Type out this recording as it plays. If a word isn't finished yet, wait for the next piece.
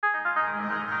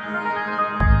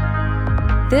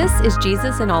This is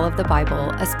Jesus in All of the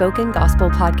Bible, a spoken gospel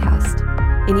podcast.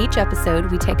 In each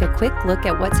episode, we take a quick look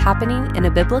at what's happening in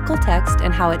a biblical text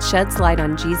and how it sheds light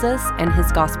on Jesus and his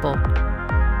gospel.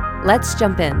 Let's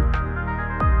jump in.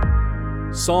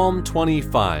 Psalm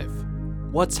 25.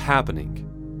 What's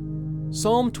happening?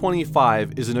 Psalm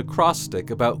 25 is an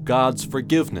acrostic about God's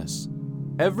forgiveness.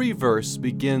 Every verse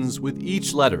begins with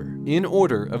each letter in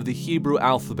order of the Hebrew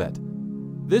alphabet.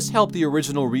 This helped the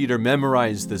original reader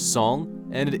memorize this song,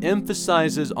 and it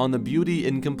emphasizes on the beauty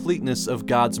and completeness of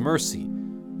God's mercy.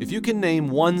 If you can name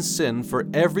one sin for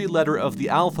every letter of the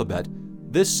alphabet,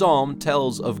 this psalm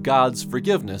tells of God's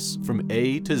forgiveness from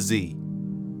A to Z.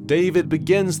 David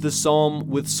begins the psalm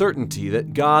with certainty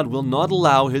that God will not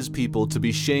allow his people to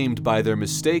be shamed by their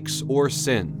mistakes or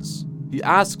sins. He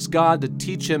asks God to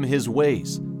teach him his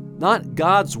ways, not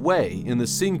God's way in the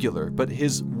singular, but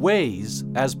his ways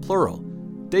as plural.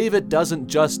 David doesn't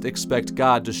just expect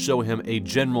God to show him a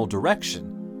general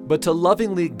direction, but to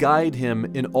lovingly guide him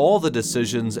in all the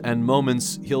decisions and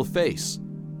moments he'll face.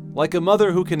 Like a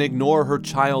mother who can ignore her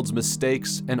child's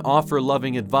mistakes and offer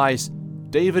loving advice,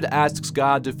 David asks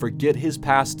God to forget his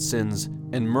past sins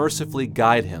and mercifully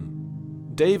guide him.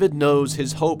 David knows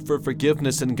his hope for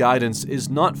forgiveness and guidance is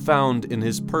not found in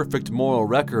his perfect moral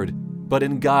record, but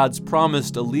in God's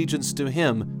promised allegiance to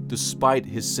him despite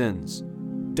his sins.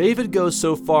 David goes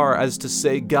so far as to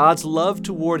say God's love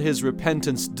toward his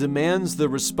repentance demands the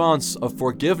response of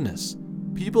forgiveness.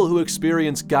 People who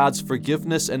experience God's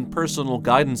forgiveness and personal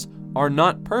guidance are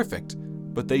not perfect,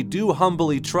 but they do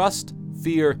humbly trust,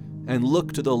 fear, and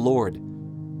look to the Lord.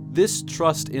 This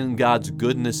trust in God's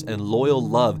goodness and loyal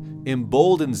love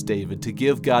emboldens David to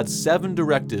give God 7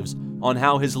 directives on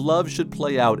how his love should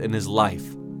play out in his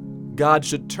life. God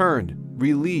should turn,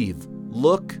 relieve,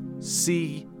 look,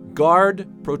 see, guard,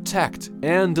 protect,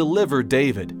 and deliver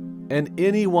David and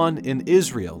anyone in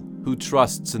Israel who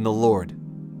trusts in the Lord.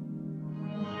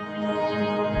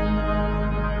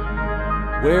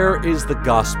 Where is the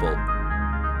gospel?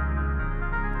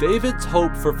 David's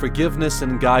hope for forgiveness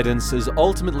and guidance is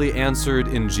ultimately answered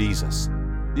in Jesus.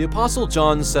 The Apostle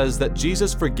John says that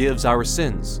Jesus forgives our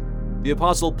sins. The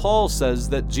Apostle Paul says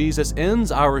that Jesus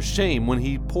ends our shame when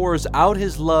he pours out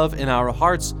his love in our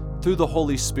hearts through the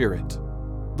Holy Spirit.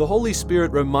 The Holy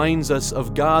Spirit reminds us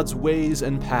of God's ways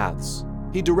and paths.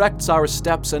 He directs our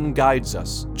steps and guides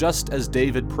us, just as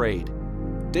David prayed.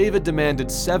 David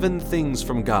demanded 7 things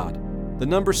from God. The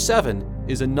number 7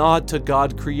 is a nod to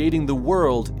God creating the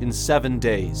world in 7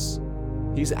 days.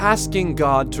 He's asking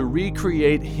God to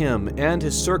recreate him and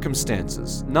his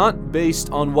circumstances, not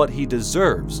based on what he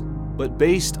deserves, but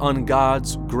based on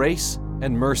God's grace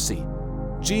and mercy.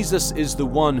 Jesus is the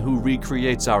one who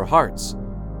recreates our hearts.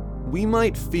 We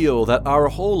might feel that our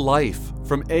whole life,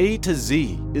 from A to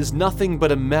Z, is nothing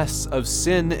but a mess of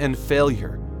sin and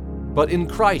failure. But in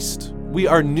Christ, we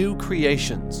are new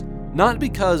creations, not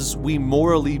because we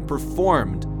morally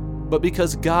performed, but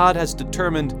because God has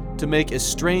determined to make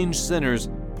estranged sinners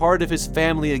part of his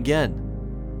family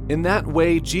again. In that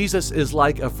way, Jesus is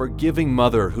like a forgiving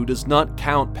mother who does not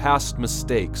count past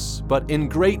mistakes, but in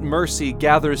great mercy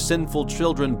gathers sinful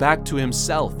children back to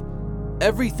himself.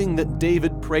 Everything that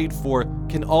David prayed for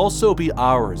can also be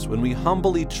ours when we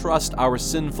humbly trust our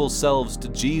sinful selves to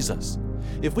Jesus.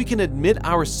 If we can admit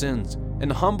our sins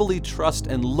and humbly trust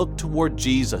and look toward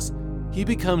Jesus, he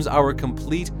becomes our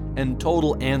complete and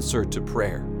total answer to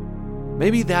prayer.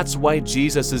 Maybe that's why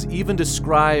Jesus is even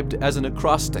described as an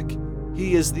acrostic.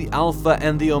 He is the Alpha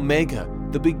and the Omega,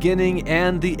 the beginning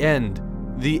and the end,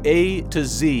 the A to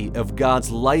Z of God's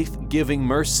life-giving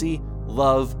mercy,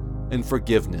 love, and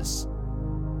forgiveness.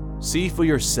 See for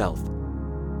yourself.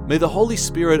 May the Holy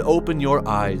Spirit open your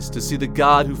eyes to see the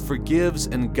God who forgives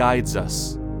and guides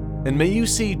us. And may you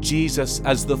see Jesus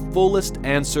as the fullest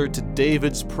answer to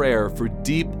David's prayer for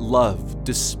deep love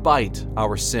despite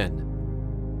our sin.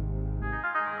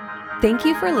 Thank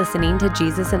you for listening to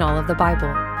Jesus in All of the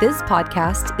Bible. This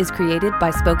podcast is created by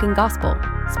Spoken Gospel.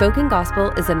 Spoken Gospel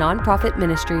is a nonprofit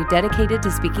ministry dedicated to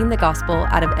speaking the gospel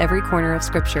out of every corner of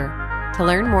Scripture. To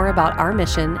learn more about our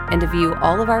mission and to view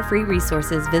all of our free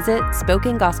resources, visit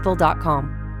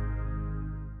spokengospel.com.